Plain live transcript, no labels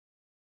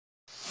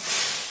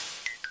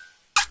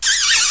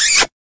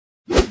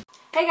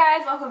Hey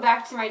guys, welcome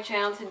back to my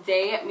channel.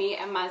 Today me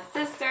and my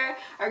sister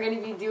are going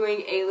to be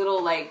doing a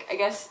little, like, I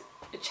guess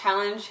a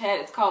challenge head.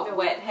 It's called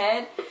Wet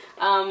Head.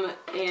 And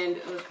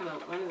it was kind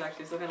of, mine is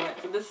actually still kind of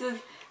wet. So this is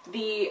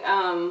the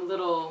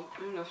little,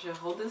 I don't know if I should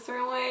hold this a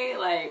certain way,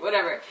 like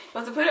whatever. You're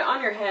supposed to put it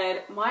on your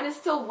head. Mine is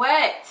still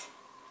wet.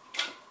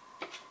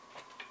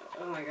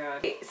 Oh my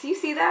god. So you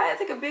see that?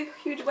 It's like a big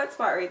huge wet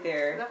spot right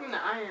there. Is that from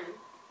the iron?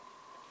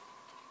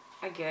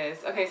 I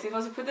guess. Okay, so you're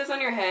supposed to put this on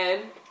your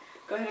head.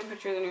 Go ahead and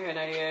put yours on your head,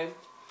 Nydia.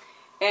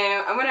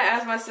 And I'm gonna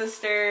ask my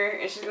sister,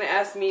 and she's gonna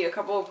ask me a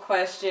couple of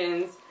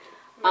questions.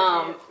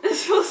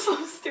 This feels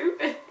so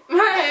stupid.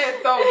 My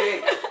head's so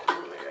big.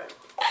 Oh my god.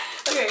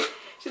 Okay,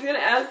 she's gonna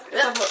ask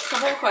a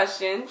couple of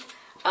questions.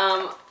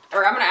 Or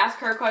I'm gonna ask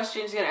her a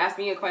question. She's gonna ask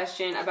me a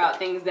question about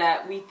things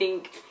that we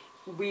think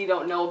we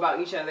don't know about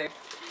each other.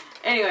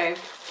 Anyway,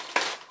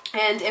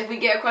 and if we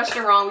get a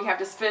question wrong, we have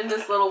to spin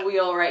this little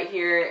wheel right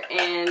here,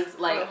 and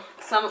like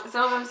some of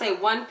them say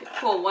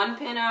pull one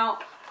pin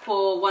out,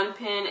 pull one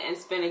pin and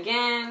spin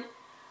again,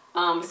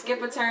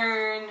 skip a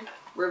turn,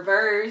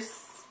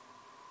 reverse,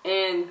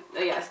 and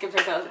yeah, skip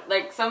turn.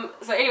 So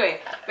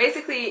anyway,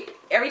 basically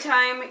every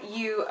time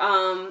you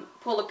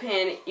pull a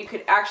pin, you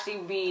could actually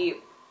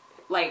be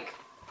like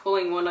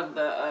pulling one of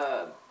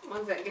the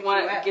ones that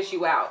get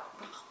you out.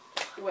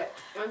 Wet.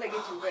 Ones that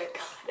get you wet.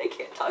 I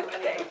can't talk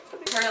today.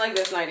 Turn it like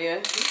this,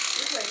 Nydia.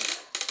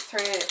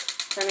 Turn it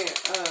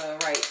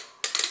right.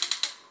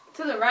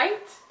 To the right?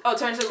 Oh,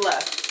 turn to the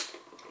left.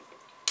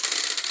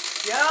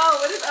 Yo,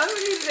 what is up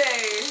with you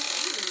today?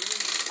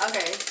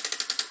 Okay.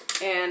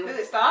 And does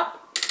it stop?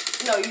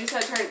 No, you just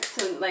have to turn it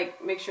to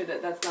like make sure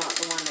that that's not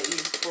the one that you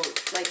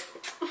pulled. Like,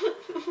 oh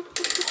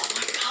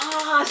my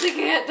gosh, I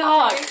can't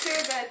talk. Make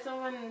sure that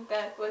someone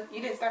that was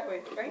you didn't start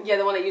with, right? Yeah,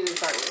 the one that you didn't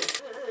start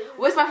with.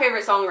 What's my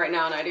favorite song right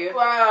now, Nydia?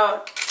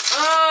 Wow.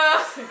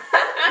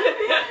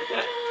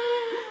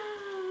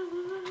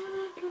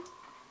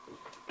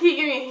 Can you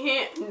give me a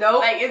hint? Nope.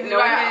 Like, is it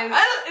by an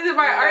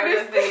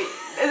artist?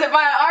 Is it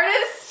by an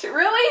artist?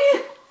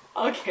 Really?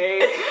 Okay.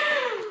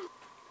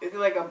 Is it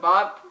like a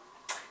bop?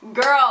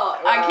 Girl,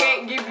 I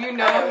can't give you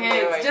no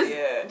hints. No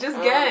just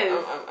guess.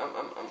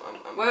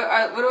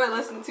 What do I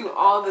listen to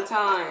all the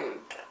time?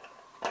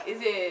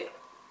 Is it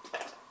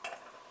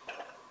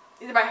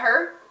by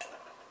her?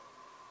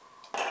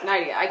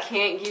 Nydia, I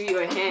can't give you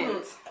a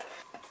hint.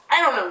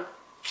 I don't know.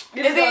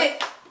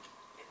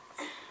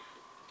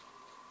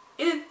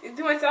 Is it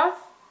too much sauce?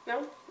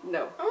 No?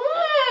 No.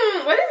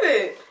 What is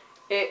it?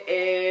 It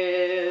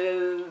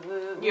is...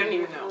 You don't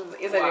even know.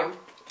 Yes, I do.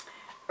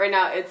 Right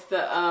now, it's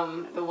the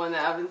one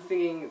that I've been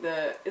singing.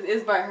 It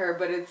is by her,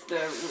 but it's the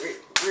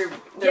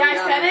yeah, I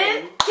said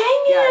it? Thing.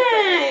 Dang yeah, it!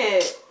 I said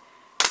it!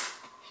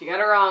 She got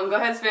it wrong. Go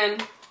ahead, spin.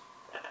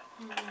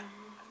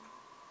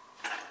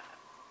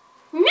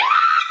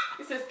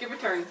 It says skip a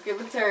turn. Skip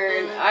a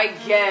turn. I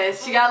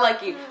guess. She got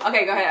lucky.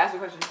 Okay, go ahead. Ask me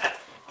a question.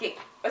 Okay.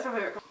 What's my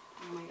favorite?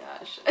 Oh my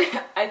gosh.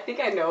 I think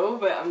I know,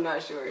 but I'm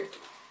not sure.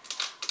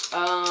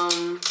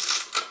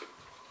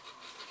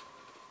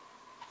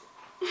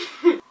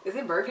 Is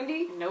it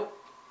burgundy? Nope.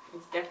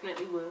 It's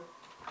definitely blue.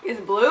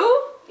 It's blue?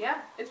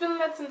 Yeah. It's been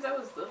that since I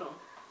was little.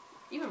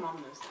 Even mom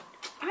knows that.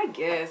 I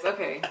guess.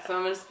 Okay. So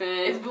I'm gonna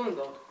spin. It's blue and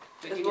gold.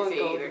 But it's you blue can and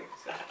say gold. either.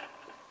 So.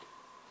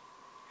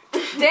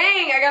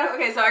 Dang!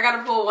 Okay, so I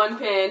gotta pull one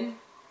pin.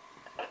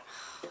 Oh,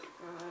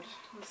 God,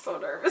 I'm so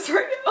nervous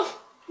right now.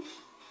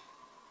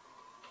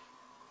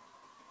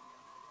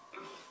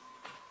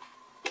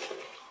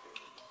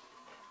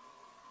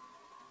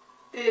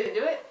 Did it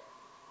do it?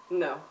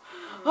 No.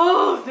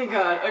 Oh, thank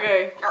God.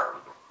 Okay.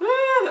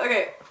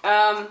 Okay.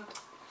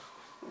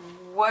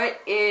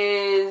 What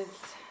is...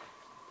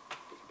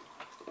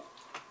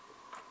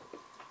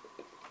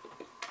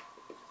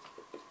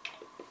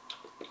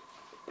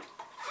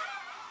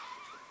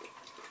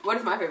 What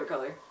is my favorite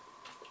color?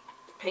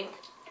 Pink.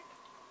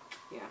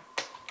 Yeah.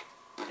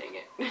 Dang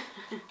it.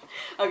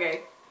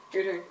 Okay,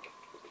 your turn.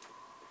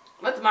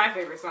 What's my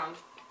favorite song?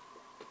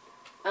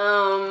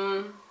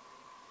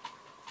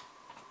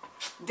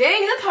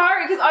 Dang, that's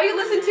hard because all you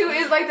listen to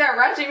is like that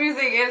ratchet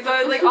music, and so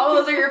it's like all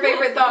those are your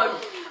favorite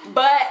songs.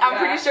 But I'm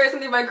pretty sure it's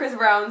something by Chris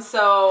Brown,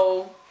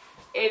 so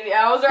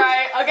I was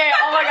right. Okay,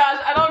 oh my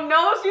gosh, I don't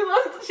know if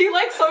she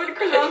likes so many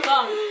Chris Brown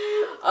songs.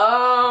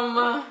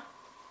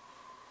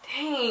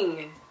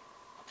 Dang.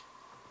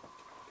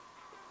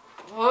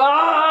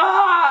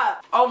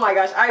 Oh my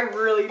gosh, I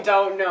really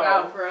don't know.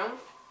 Wow, bro.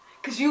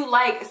 Cause you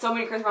like so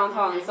many Chris Brown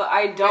songs, so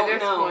I don't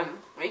know. One.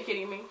 Are you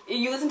kidding me?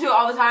 You listen to it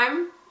all the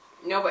time?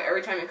 No, but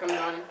every time it comes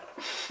on.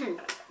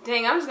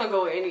 Dang, I'm just gonna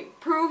go with any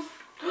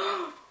proof.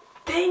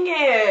 Dang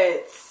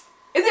it!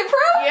 Is it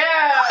proof?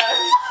 Yeah.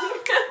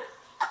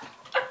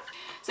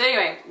 So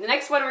anyway, the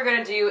next one we're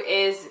gonna do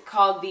is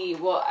called the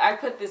I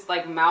put this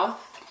like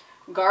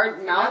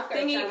Mouthguard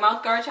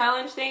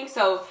challenge thing.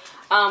 So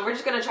we're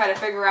just gonna try to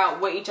figure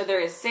out what each other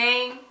is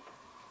saying.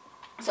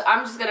 So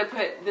I'm just gonna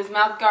put this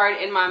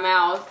Mouthguard in my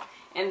mouth,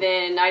 and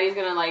then Nydia's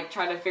gonna like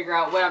try to figure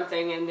out what I'm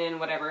saying, and then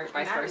whatever,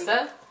 vice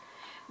versa.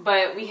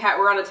 But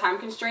we're on a time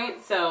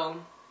constraint, so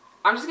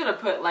I'm just gonna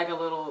put like a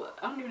little.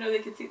 I don't even know they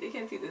can't see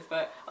this,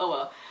 but oh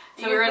well.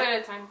 So we're we're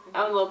at a time thing.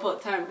 a little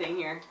put time thing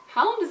here.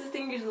 How long does this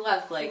thing usually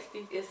last? Like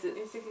 60. It's 60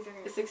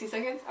 seconds. It's 60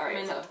 seconds. All right,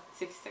 Minute. so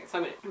 60 seconds. So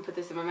I'm gonna put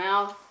this in my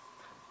mouth.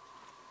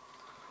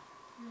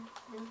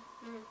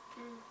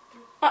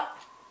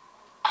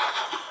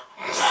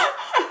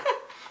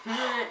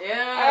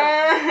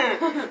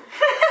 Yeah.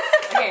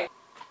 Okay.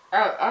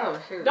 Oh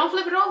shoot. Don't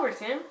flip it over,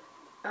 Tim.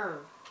 Oh.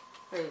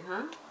 Wait,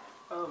 huh?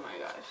 Oh my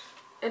gosh.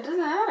 It doesn't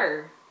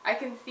matter. I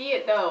can see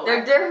it though.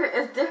 They're different.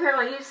 It's different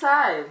on each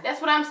side.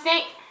 That's what I'm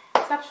saying.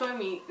 Stop showing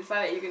me the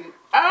side that you can.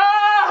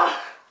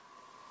 Ah!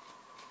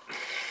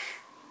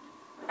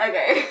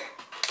 Okay.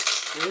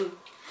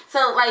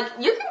 So, like,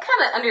 you can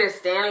kind of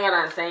understand what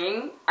I'm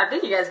saying. I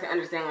think you guys can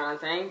understand what I'm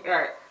saying.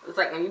 Alright. It's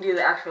like when you do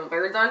the actual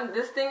words on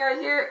this thing right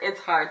here, it's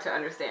hard to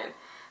understand.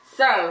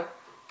 So,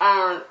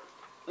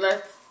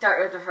 let's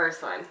start with the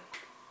first one.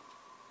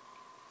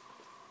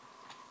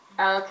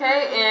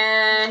 Okay,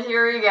 and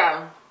here we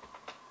go.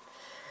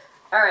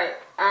 Alright,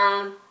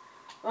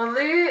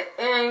 will you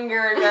and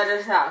your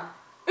daughter's house?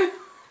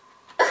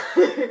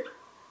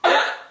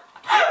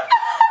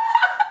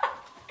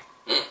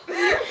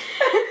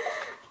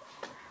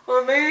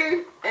 Will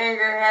you and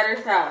your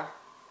daughter's house?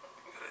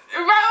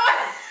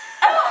 What?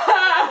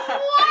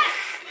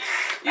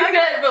 You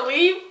said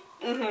believe?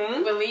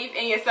 Mm-hmm. Believe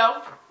in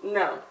yourself?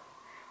 No.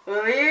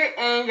 Will you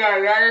and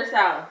your daughter's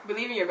house?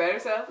 Believe in your better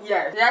self?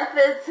 Yes.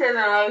 Method to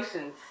the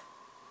emotions.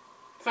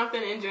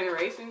 Something in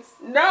generations?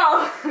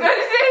 No. What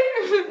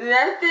is it?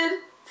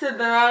 Method to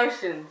the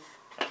emotions.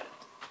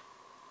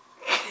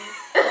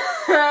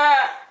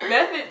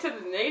 Method to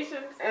the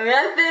nations?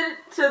 Method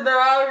to the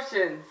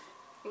oceans.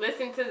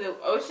 Listen to the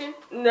ocean?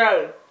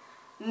 No.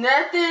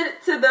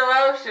 Method to the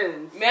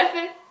oceans.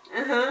 Method?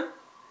 Uh-huh.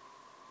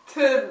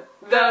 To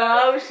the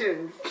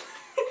oceans.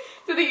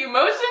 To the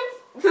emotions?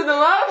 To the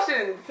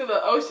oceans. To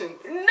the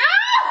oceans. No!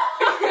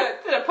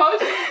 To the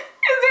potions?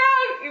 It's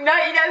wrong. No,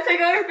 you gotta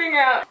take everything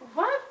out.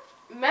 What?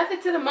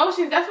 Method to the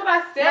motions? That's what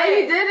I said. No,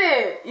 you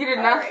didn't. You did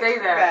not say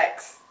that.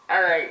 Facts.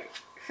 Alright.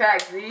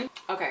 Facts, Z.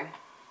 Okay.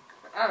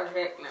 Oh,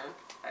 heck no.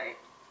 Alright.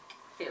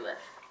 Say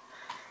less.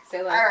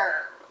 Say less.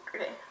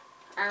 Okay.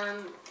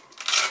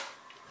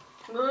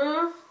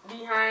 Move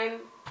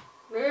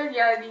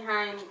your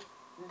behind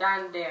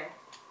down there.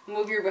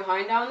 Move your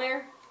behind down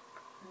there?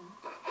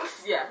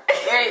 Yeah.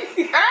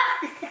 Wait. Ah!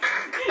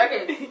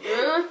 Okay.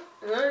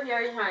 Move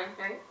your behind,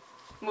 right?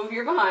 Move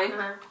your behind.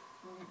 Uh-huh.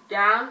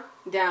 Down.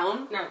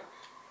 Down. No.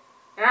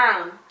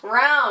 Round.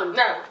 Round.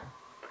 No.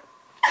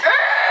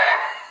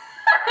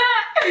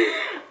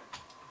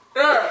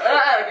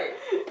 Okay.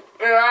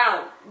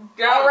 Around.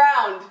 Down.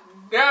 Around.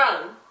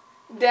 Down.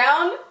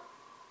 Down.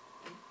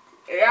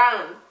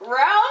 Down.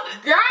 Round.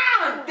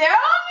 Down. Down.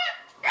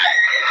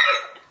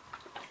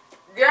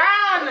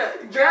 Down.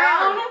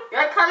 Down.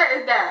 What color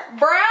is that?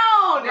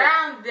 Brown.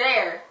 Down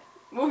there.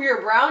 Move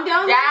your brown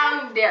down.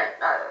 Down there.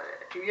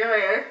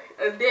 There.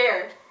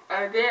 There.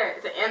 There.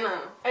 It's an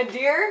animal. A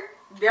deer.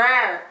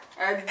 There.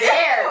 A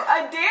deer.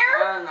 A deer.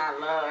 Oh my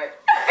lord.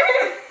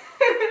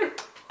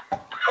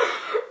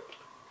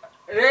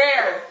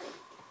 There.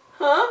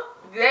 Huh?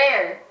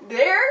 There.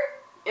 There?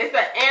 It's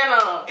an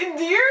animal. A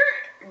deer?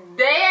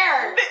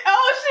 There.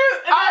 Oh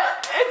shoot.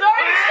 It's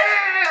already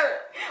there.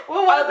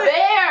 What was it?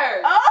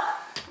 Bear. Oh.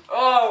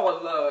 Oh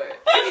lord.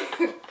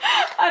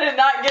 I did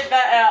not get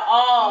that at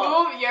all.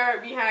 Move your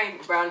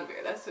behind brown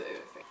bear. That's what it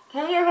was saying.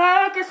 Can you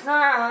focus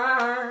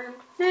on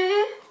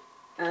me?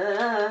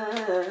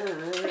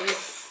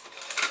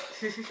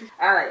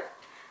 Alright.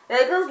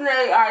 Bagels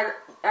made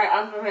by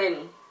Uncle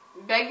Benny.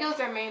 Bagels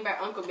are made by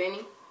Uncle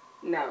Benny.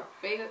 No.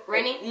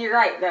 Rennie? You're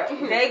right though.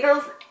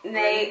 Bagels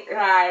made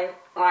by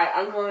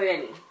Uncle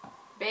Benny.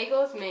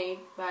 Bagels made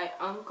by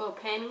Uncle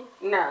Penny.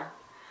 No.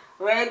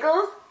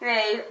 Bagels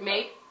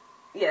Made.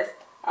 Yes.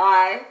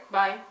 By.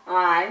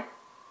 Nine.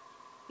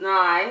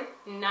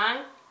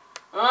 Nine.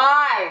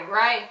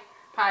 Right.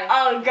 Pie.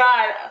 Oh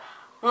God.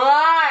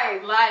 Lie.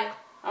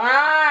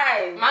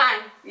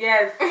 Mine.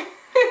 Yes.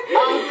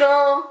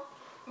 Uncle.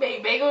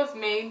 Bagels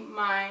made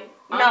my.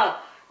 No.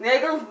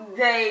 Bagels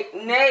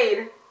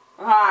made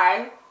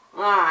by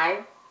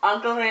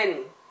Uncle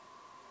Henny.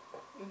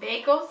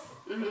 Bagels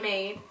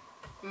made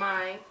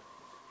my.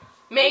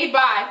 Made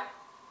by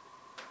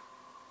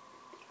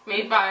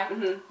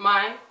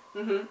my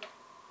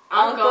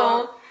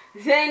Uncle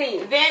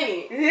Zenny.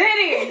 Penny.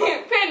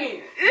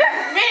 Penny.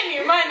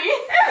 Money.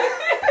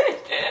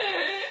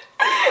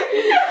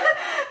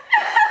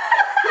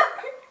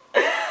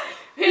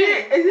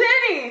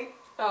 Zenny.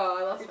 Oh,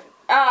 I lost it.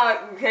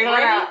 Take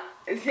one out.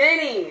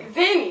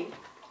 Zenny.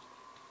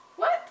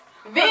 What?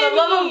 For the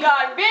love of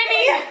God,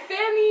 Benny.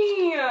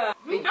 Benny.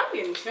 I'm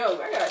getting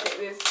choked. I gotta take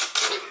this.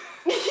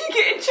 You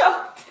getting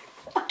choked.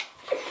 Oh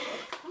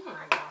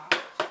my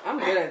god. I'm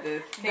good at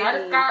this.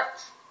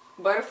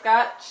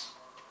 Butterscotch.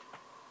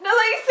 That's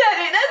how you said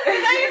it.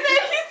 That's how you said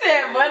it. He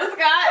said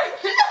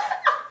butterscotch.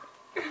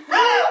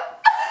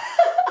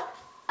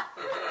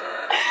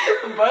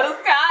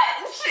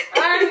 Butterscotch.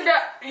 And,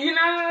 you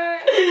know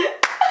what?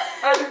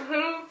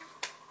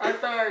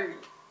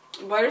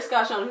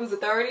 Butterscotch on whose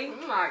authority?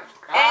 Oh my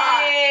god.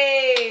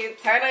 Hey,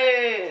 turn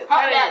it.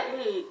 Hurt Turn that it.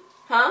 head.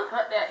 Huh?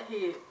 Hurt that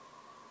head.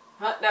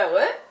 Hurt that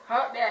what?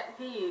 Hurt that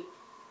head.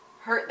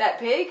 Hurt that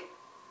pig?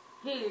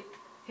 Head.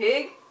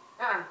 Pig?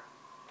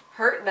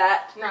 Hurt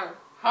that. No.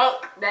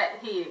 Hunk that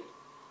head.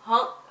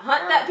 Hunt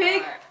that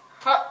pig?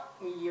 Hunk.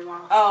 You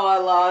lost. Oh, I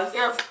lost.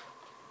 Yes.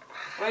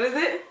 What is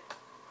it?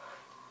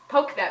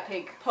 Poke that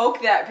pig.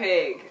 Poke that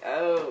pig.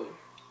 Oh.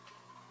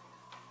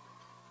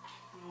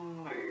 Oh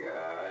my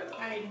god.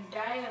 I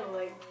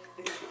dialect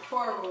is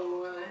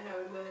horrible when I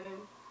have that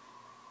in.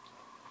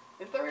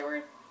 Is that the right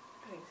word?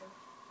 I think so.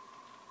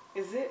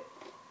 Is it?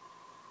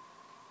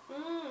 A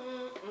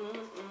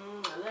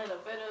little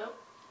bit up.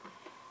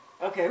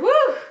 Okay,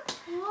 woo!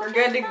 We're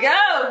good to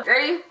go.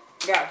 Ready?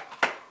 Go.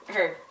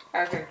 Okay.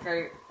 Okay,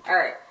 ready.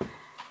 Alright.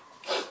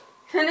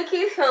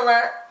 Finicky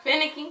Philip.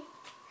 Finicky.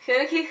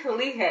 Finicky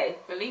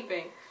Felipe.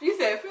 Felipe. You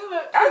said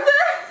Philip. I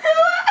said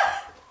Philip!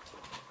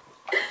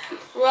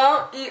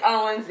 Won't eat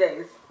on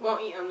Wednesdays.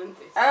 Won't eat on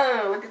Wednesdays.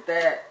 Oh, look at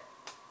that.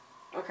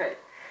 Okay.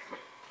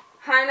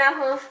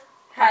 Pineapples.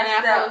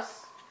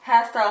 Pineapples.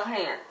 Pastel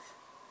hands.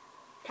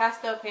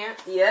 Pastel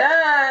pants.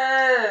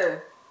 Yeah.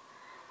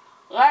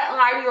 What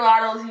mighty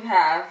waddles you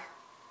have?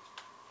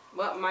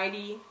 What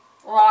mighty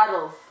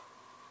Waddles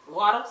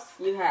waddles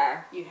you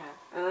have? you have?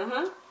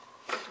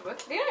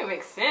 What? They don't even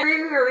make sense.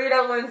 Free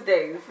burrito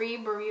Wednesdays. Free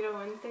burrito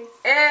Wednesdays.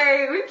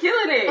 Hey, we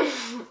killing it.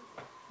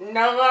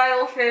 No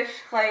loyal fish,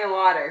 clay and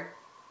water.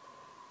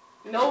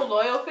 No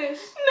loyal fish.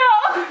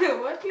 No.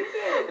 What you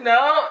said?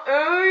 No.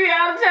 Ooh, you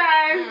have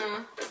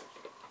time.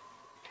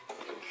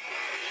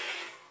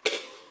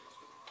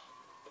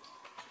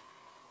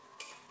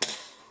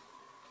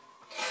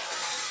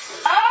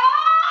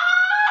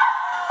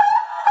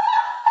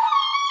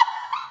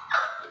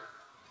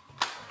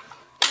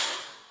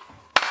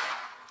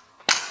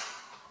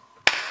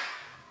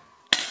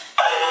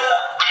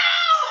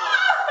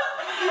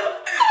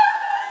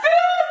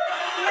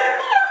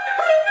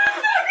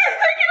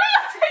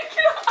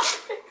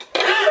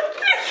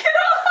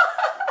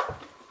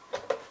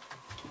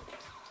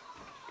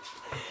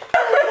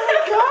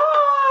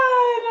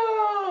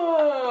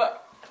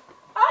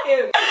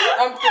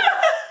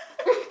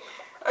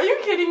 Are you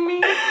kidding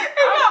me?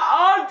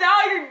 Oh,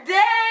 dog, you're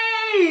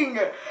dang!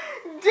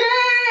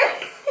 Dang!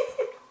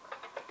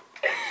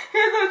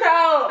 Here's a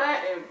towel. I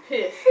am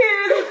pissed.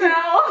 Here's a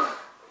towel.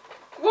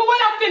 Well, what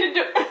I'm finna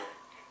do?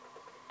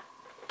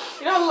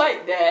 You don't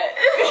like that.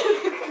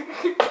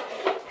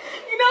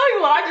 You know he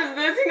watches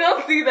this, he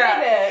don't see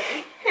that.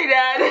 Hey,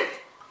 Dad.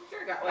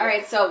 Sure got wet.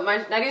 Alright, so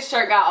Nydiah's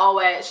shirt got all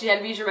wet. She had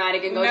to be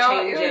dramatic and go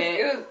change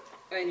it.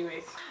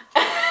 Anyways.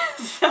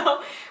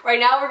 So, right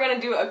now we're going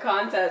to do a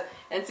contest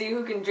and see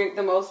who can drink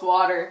the most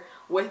water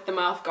with the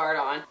mouth guard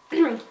on.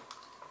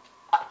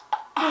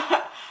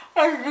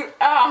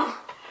 Ow.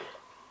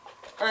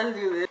 Let's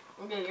do this.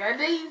 Okay, you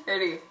ready?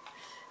 Ready.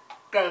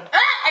 Go. Ah,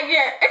 I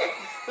can't.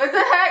 What the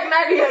heck,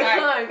 Nydiah?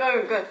 Come on,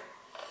 go.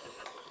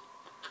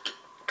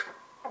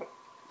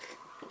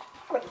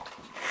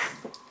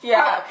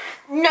 Yeah.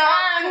 No.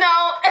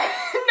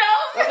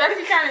 Was that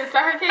you trying to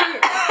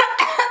suffocate?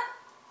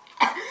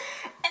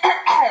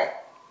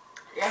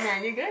 Yeah,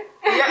 man, you good?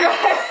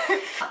 Yeah.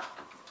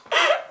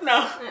 No.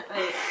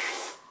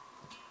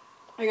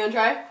 Are you gonna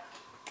try?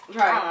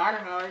 Try. Oh, I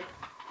don't know.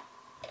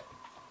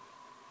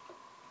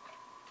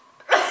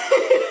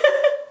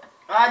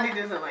 I do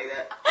something like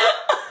that.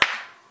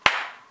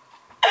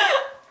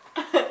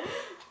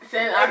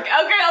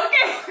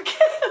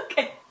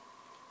 Okay.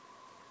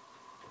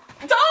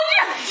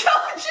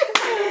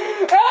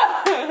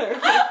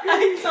 I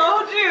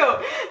told you.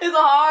 It's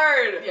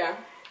hard. Yeah.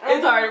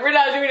 It's hard. We're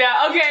not doing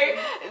that. Okay,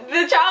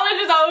 the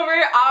challenge is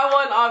over. I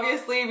won,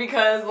 obviously,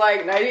 because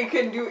like Nydiah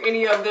couldn't do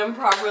any of them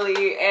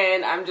properly,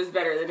 and I'm just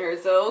better than her.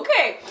 So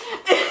okay.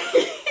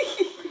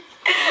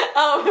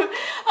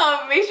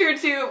 Make sure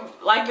to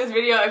like this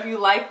video if you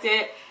liked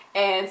it,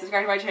 and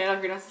subscribe to my channel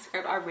if you're not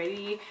subscribed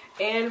already.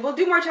 And we'll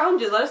do more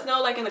challenges. Let us know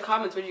like in the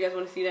comments what you guys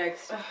want to see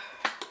next.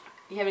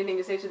 You have anything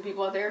to say to the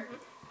people out there?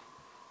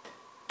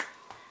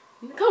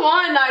 Come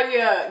on,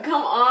 Nydiah.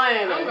 Come on.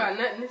 I don't got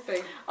nothing to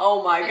say.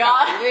 Oh my I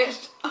god.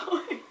 got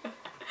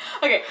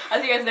Okay, I'll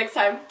see you guys next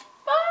time.